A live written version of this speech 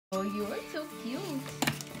Oh, you are so cute.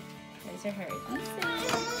 Those are hers.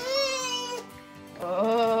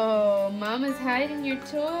 Oh, Mama's hiding your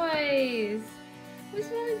toys. What's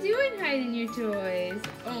Mama doing hiding your toys?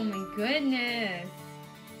 Oh my goodness.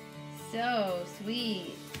 So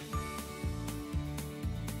sweet.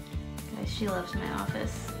 Guys, she loves my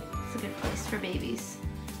office. It's a good place for babies.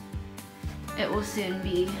 It will soon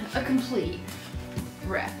be a complete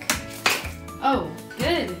wreck. Oh,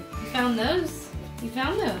 good. You found those? You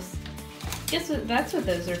found those. Guess what? That's what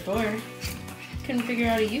those are for. Couldn't figure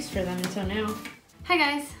out a use for them until now. Hi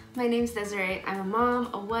guys, my name's Desiree. I'm a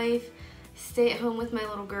mom, a wife, stay at home with my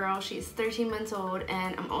little girl. She's 13 months old,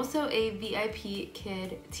 and I'm also a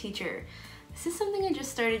VIPKID teacher. This is something I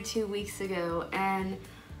just started 2 weeks ago, and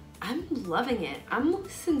I'm loving it. I'm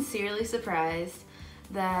sincerely surprised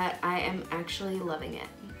that I am actually loving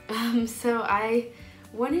it. So I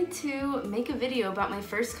wanted to make a video about my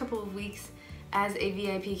first couple of weeks as a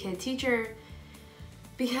VIPKID teacher,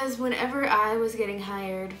 because whenever I was getting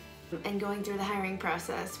hired and going through the hiring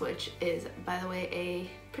process, which is, by the way,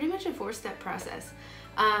 pretty much a 4-step process.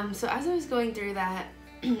 So as I was going through that,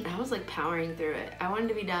 I was like powering through it. I wanted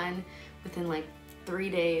to be done within like 3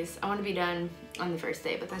 days. I want to be done on the first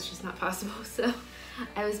day, but that's just not possible. So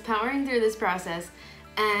I was powering through this process,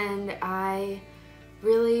 and I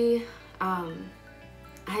really,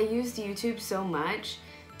 I used YouTube so much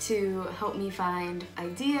to help me find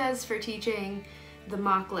ideas for teaching, the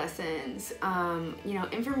mock lessons, you know,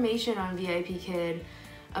 information on VIPKID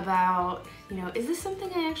about, you know, is this something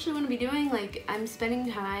I actually want to be doing? Like, I'm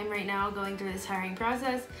spending time right now going through this hiring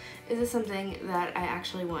process. Is this something that I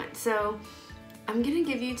actually want? So I'm gonna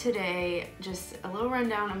give you today just a little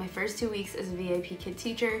rundown on my first 2 weeks as a VIPKID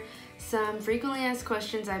teacher, some frequently asked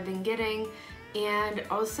questions I've been getting, and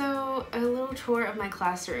also a little tour of my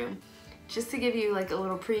classroom. Just to give you like a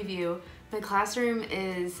little preview, my classroom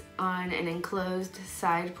is on an enclosed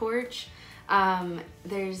side porch.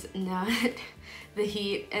 There's not the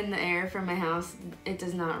heat and the air from my house, it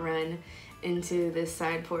does not run into this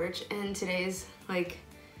side porch. And today's like,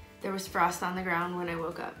 there was frost on the ground when I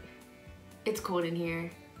woke up. It's cold in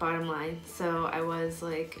here, bottom line. So I was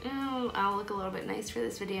like, oh, I'll look a little bit nice for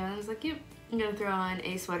this video. And I was like, yep, I'm gonna throw on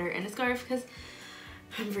a sweater and a scarf because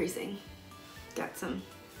I'm freezing. Got some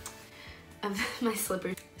of my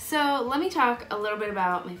slippers. So let me talk a little bit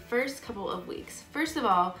about my first couple of weeks. First of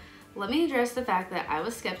all, let me address the fact that I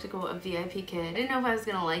was skeptical of VIPKID. I didn't know if I was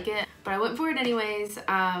gonna like it, but I went for it anyways.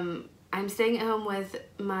 I'm staying at home with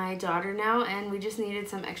my daughter now, and we just needed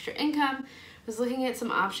some extra income. I was looking at some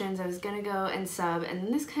options. I was gonna go and sub, and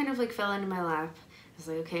then this kind of like fell into my lap. I was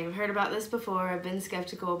like, okay, I've heard about this before. I've been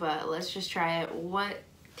skeptical, but let's just try it. What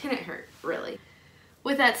can it hurt, really?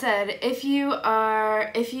 With that said, if you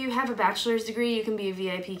have a bachelor's degree, you can be a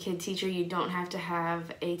VIPKID teacher. You don't have to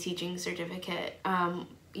have a teaching certificate.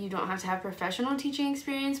 You don't have to have professional teaching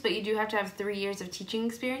experience, but you do have to have 3 years of teaching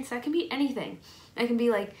experience. That can be anything. That can be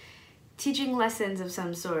like teaching lessons of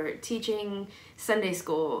some sort, teaching Sunday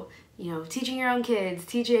school, you know, teaching your own kids,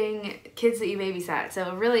 teaching kids that you babysat.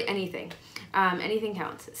 So really anything, anything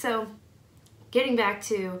counts. So getting back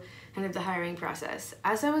to kind of the hiring process.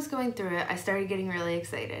 As I was going through it, I started getting really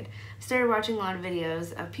excited. I started watching a lot of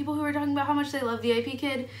videos of people who were talking about how much they love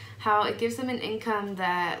VIPKID, how it gives them an income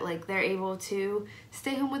that like they're able to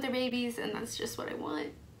stay home with their babies, and that's just what I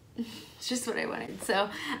want. It's just what I wanted. So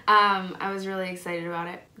I was really excited about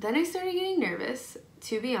it. Then I started getting nervous,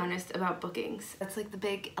 to be honest, about bookings. That's like the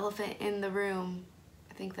big elephant in the room.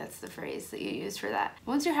 I think that's the phrase that you use for that.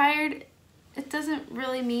 Once you're hired, it doesn't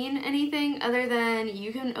really mean anything other than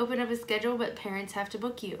you can open up a schedule, but parents have to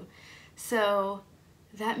book you. So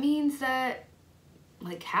that means that,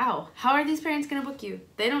 like, how are these parents gonna book you?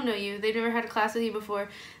 They don't know you. They've never had a class with you before.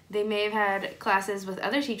 They may have had classes with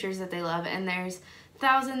other teachers that they love, and there's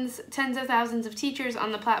thousands, tens of thousands of teachers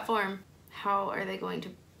on the platform. How are they going to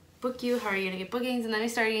book you? How are you gonna get bookings? And then I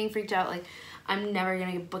started getting freaked out, like, I'm never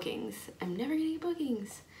gonna get bookings. I'm never gonna get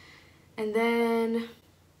bookings. And then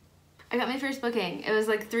I got my first booking. It was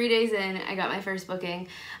like 3 days in, I got my first booking.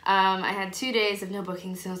 I had 2 days of no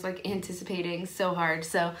bookings, so I was like anticipating so hard.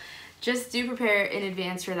 So just do prepare in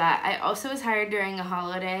advance for that. I also was hired during a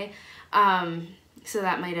holiday, so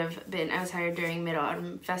that might have been, I was hired during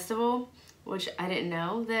Mid-Autumn Festival, which I didn't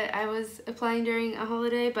know that I was applying during a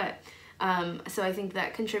holiday, but so I think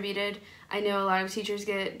that contributed. I know a lot of teachers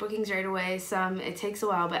get bookings right away, some it takes a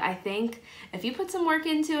while, but I think if you put some work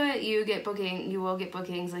into it, you will get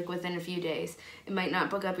bookings like within a few days. It might not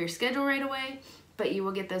book up your schedule right away, but you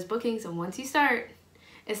will get those bookings, and once you start,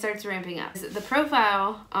 it starts ramping up. The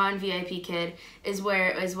profile on VIPKID is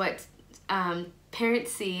what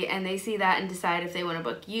parents see, and they see that and decide if they want to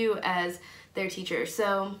book you as their teacher.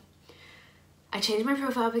 So I changed my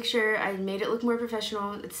profile picture. I made it look more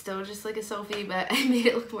professional. It's still just like a selfie, but I made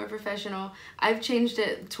it look more professional. I've changed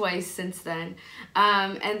it twice since then.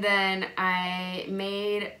 And then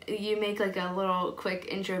you make like a little quick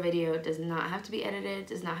intro video. It does not have to be edited,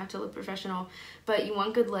 does not have to look professional, but you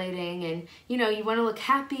want good lighting, and you know, you want to look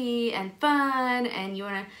happy and fun, and you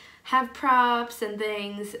want to have props and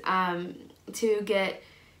things to get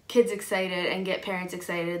kids excited and get parents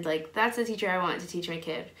excited. Like, that's the teacher I want to teach my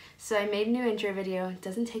kid. So I made a new intro video. It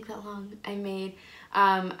doesn't take that long. I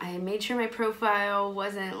made sure my profile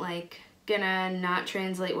wasn't like gonna not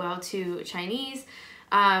translate well to Chinese.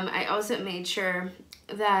 I also made sure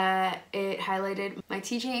that it highlighted my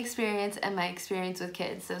teaching experience and my experience with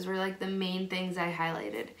kids. Those were like the main things I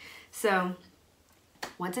highlighted. So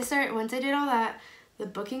once I did all that, the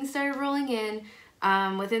bookings started rolling in.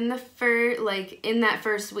 Within the in that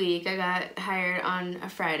first week, I got hired on a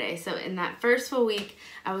Friday. So in that first full week,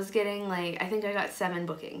 I was getting like, I think I got 7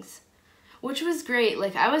 bookings, which was great.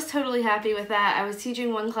 Like, I was totally happy with that. I was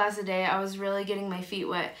teaching 1 class a day. I was really getting my feet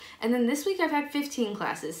wet. And then this week I've had 15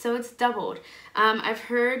 classes, so it's doubled. I've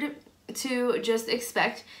heard to just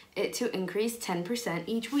expect it to increase 10%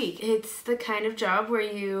 each week. It's the kind of job where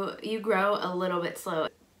you grow a little bit slow.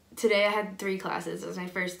 Today I had 3 classes. It was my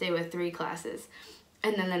first day with 3 classes.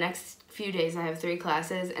 And then the next few days I have 3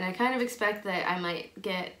 classes, and I kind of expect that I might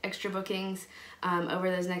get extra bookings over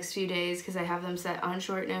those next few days because I have them set on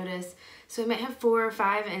short notice. So I might have 4 or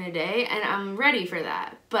 5 in a day, and I'm ready for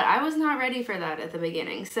that. But I was not ready for that at the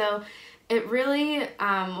beginning. So it really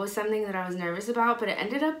was something that I was nervous about, but it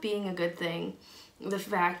ended up being a good thing. The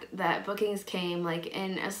fact that bookings came like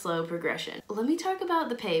in a slow progression. Let me talk about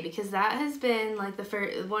the pay, because that has been like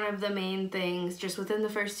one of the main things just within the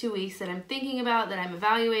first 2 weeks that I'm thinking about, that I'm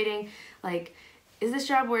evaluating. Like, is this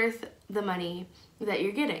job worth the money that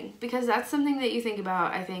you're getting? Because that's something that you think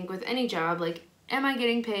about, I think, with any job. Like, am I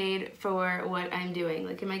getting paid for what I'm doing?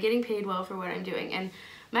 Like, am I getting paid well for what I'm doing? And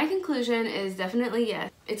my conclusion is definitely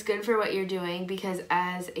yes. It's good for what you're doing, because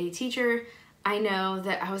as a teacher, I know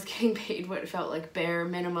that I was getting paid what felt like bare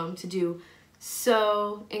minimum to do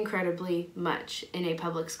so incredibly much in a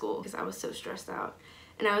public school, because I was so stressed out.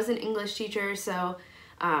 And I was an English teacher, so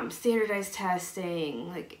standardized testing,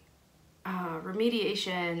 like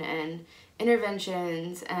remediation and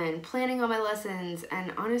interventions and planning all my lessons,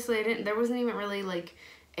 and honestly there wasn't even really like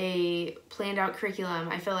a planned out curriculum.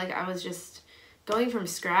 I feel like I was just going from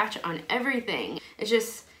scratch on everything.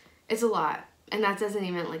 It's a lot. And that doesn't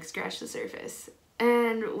even like scratch the surface.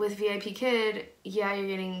 And with VIPKID, yeah, you're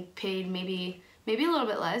getting paid maybe a little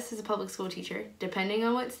bit less as a public school teacher, depending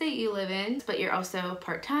on what state you live in, but you're also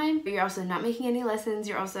part-time, you're also not making any lessons,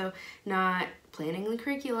 you're also not planning the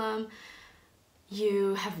curriculum.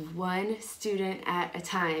 You have 1 student at a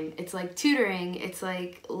time. It's like tutoring. It's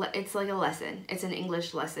like a lesson. It's an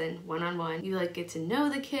English lesson, one-on-one. You like get to know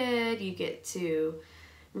the kid, you get to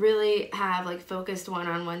really have like focused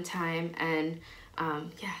one-on-one time, and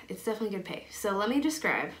yeah, it's definitely good pay. So let me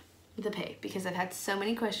describe the pay, because I've had so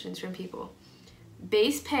many questions from people.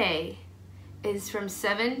 Base pay is from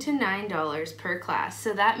 $7 to $9 per class.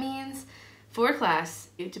 So that means for class,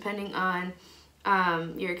 depending on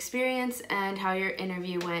your experience and how your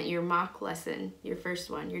interview went, your mock lesson, your first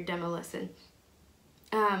one, your demo lesson,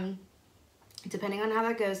 depending on how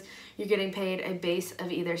that goes, you're getting paid a base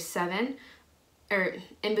of either $7 or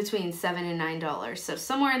in between $7 and $9. So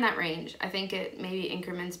somewhere in that range. I think it maybe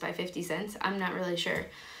increments by 50 cents. I'm not really sure.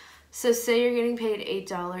 So say you're getting paid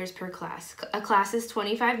 $8 per class. A class is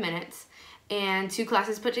 25 minutes, and 2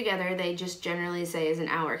 classes put together, they just generally say is an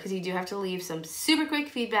hour, because you do have to leave some super quick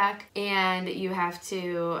feedback, and you have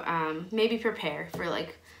to maybe prepare for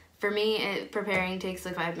like, for me, preparing takes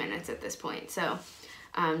like 5 minutes at this point. So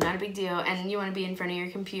not a big deal, and you want to be in front of your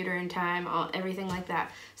computer in time, everything like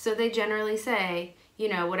that. So they generally say, you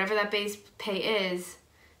know, whatever that base pay is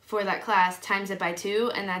for that class, times it by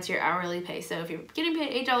 2, and that's your hourly pay. So if you're getting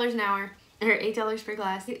paid $8 an hour, or $8 per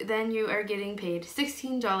class, then you are getting paid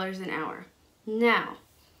 $16 an hour. Now,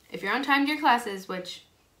 if you're on time to your classes, which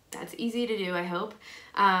that's easy to do, I hope,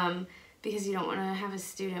 because you don't want to have a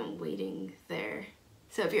student waiting there.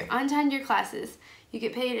 So if you're on time to your classes, you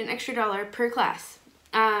get paid an extra $1 per class.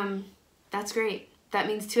 That's great. That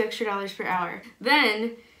means $2 extra per hour.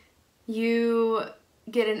 Then you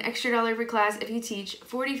get an extra $1 per class if you teach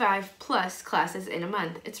 45 plus classes in a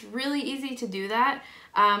month. It's really easy to do that.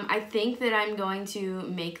 I think that I'm going to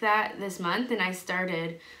make that this month, and I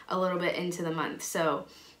started a little bit into the month. So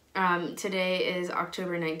today is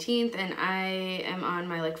October 19th, and I am on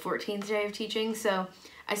my like 14th day of teaching. So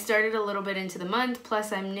I started a little bit into the month,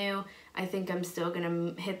 plus I'm new. I think I'm still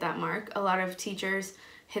gonna hit that mark. A lot of teachers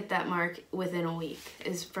hit that mark within a week,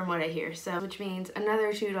 is from what I hear. So, which means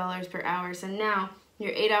another $2 per hour. So now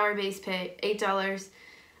your 8-hour base pay, $8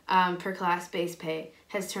 per class base pay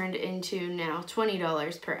has turned into now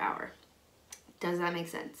 $20 per hour. Does that make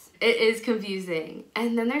sense? It is confusing.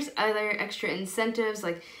 And then there's other extra incentives,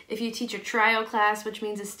 like if you teach a trial class, which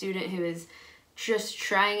means a student who is just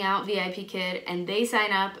trying out VIPKid and they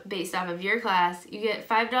sign up based off of your class, you get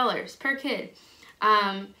 $5 per kid.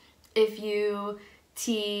 If you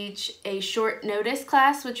teach a short notice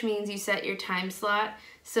class, which means you set your time slot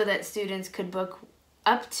so that students could book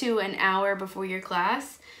up to an hour before your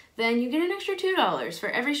class, then you get an extra $2 for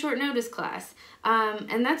every short notice class.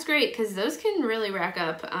 And that's great because those can really rack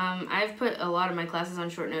up. I've put a lot of my classes on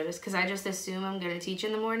short notice because I just assume I'm going to teach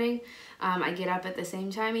in the morning. I get up at the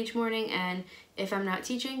same time each morning, and if I'm not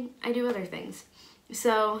teaching, I do other things.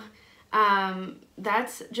 So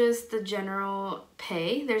that's just the general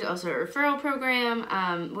pay. There's also a referral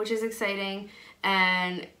program, which is exciting,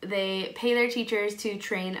 and they pay their teachers to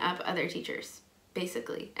train up other teachers,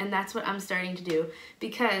 basically. And that's what I'm starting to do,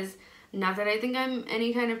 because not that I think I'm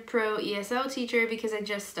any kind of pro ESL teacher, because I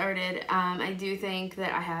just started. I do think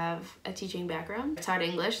that I have a teaching background. I taught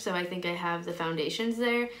English, so I think I have the foundations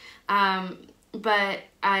there. But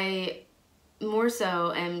I more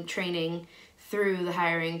so am training through the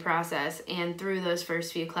hiring process and through those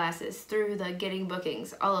first few classes, through the getting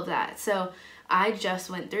bookings, all of that. So I just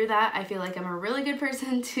went through that. I feel like I'm a really good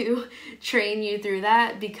person to train you through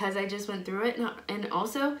that because I just went through it. And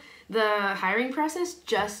also the hiring process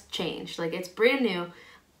just changed. Like, it's brand new.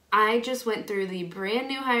 I just went through the brand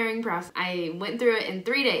new hiring process. I went through it in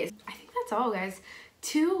 3 days. I think that's all, guys.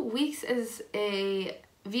 2 weeks as a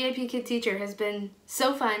VIPKid teacher has been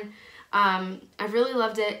so fun. I've really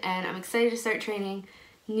loved it, and I'm excited to start training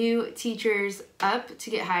new teachers up to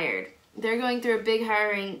get hired. They're going through a big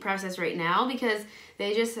hiring process right now because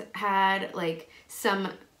they just had like some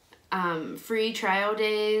free trial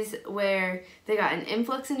days where they got an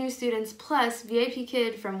influx of new students, plus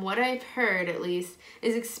VIPKid, from what I've heard at least,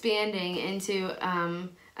 is expanding into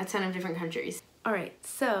a ton of different countries. Alright,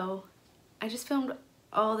 so I just filmed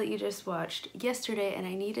all that you just watched yesterday, and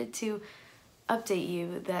I needed to update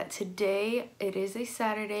you that today, it is a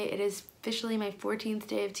Saturday, it is officially my 14th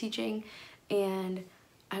day of teaching, and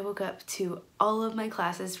I woke up to all of my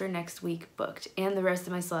classes for next week booked, and the rest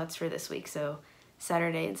of my slots for this week, so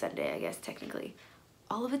Saturday and Sunday, I guess, technically.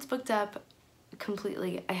 All of it's booked up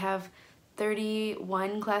completely. I have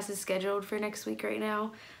 31 classes scheduled for next week right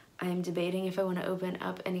now. I'm debating if I want to open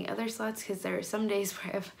up any other slots, because there are some days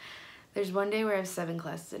where there's one day where I have 7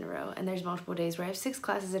 classes in a row, and there's multiple days where I have 6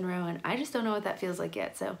 classes in a row, and I just don't know what that feels like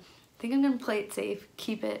yet. So I think I'm gonna play it safe,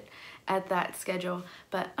 keep it at that schedule,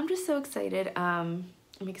 but I'm just so excited. I'm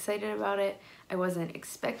excited about it. I wasn't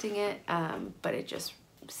expecting it, but it just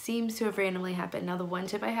seems to have randomly happened. Now, the one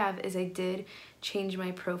tip I have is I did change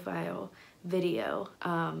my profile video,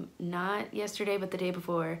 not yesterday, but the day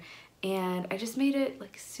before, and I just made it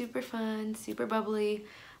like super fun, super bubbly.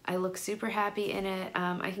 I look super happy in it.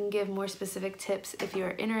 I can give more specific tips if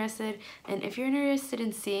you're interested, and if you're interested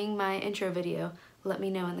in seeing my intro video, let me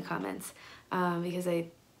know in the comments, because I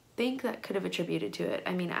think that could have attributed to it.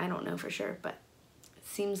 I mean, I don't know for sure, but it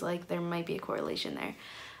seems like there might be a correlation there.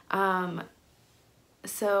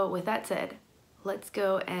 So with that said, let's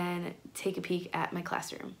go and take a peek at my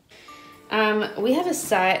classroom. We have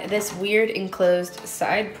this weird enclosed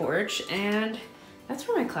side porch, and that's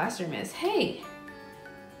where my classroom is. Hey,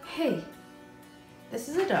 this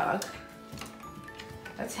is a dog.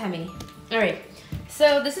 That's Hemi. All right,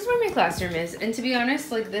 so this is where my classroom is, and to be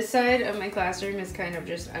honest, like, this side of my classroom is kind of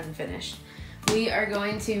just unfinished. We are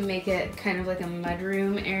going to make it kind of like a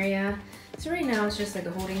mudroom area. So right now it's just like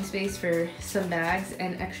a holding space for some bags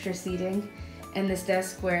and extra seating, and this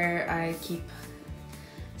desk where I keep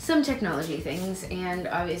some technology things, and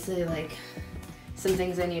obviously like some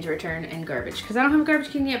things I need to return, and garbage, because I don't have a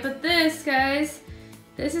garbage can yet. But this, guys,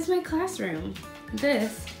 this is my classroom.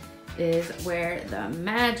 This is where the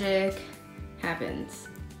magic happens.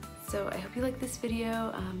 So I hope you liked this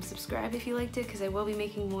video. Subscribe if you liked it, because I will be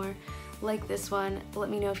making more like this one. Let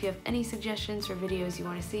me know if you have any suggestions for videos you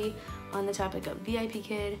want to see on the topic of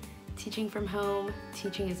VIPKid, teaching from home,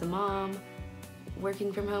 teaching as a mom,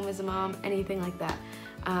 working from home as a mom, anything like that.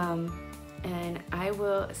 And I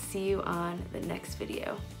will see you on the next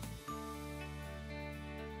video.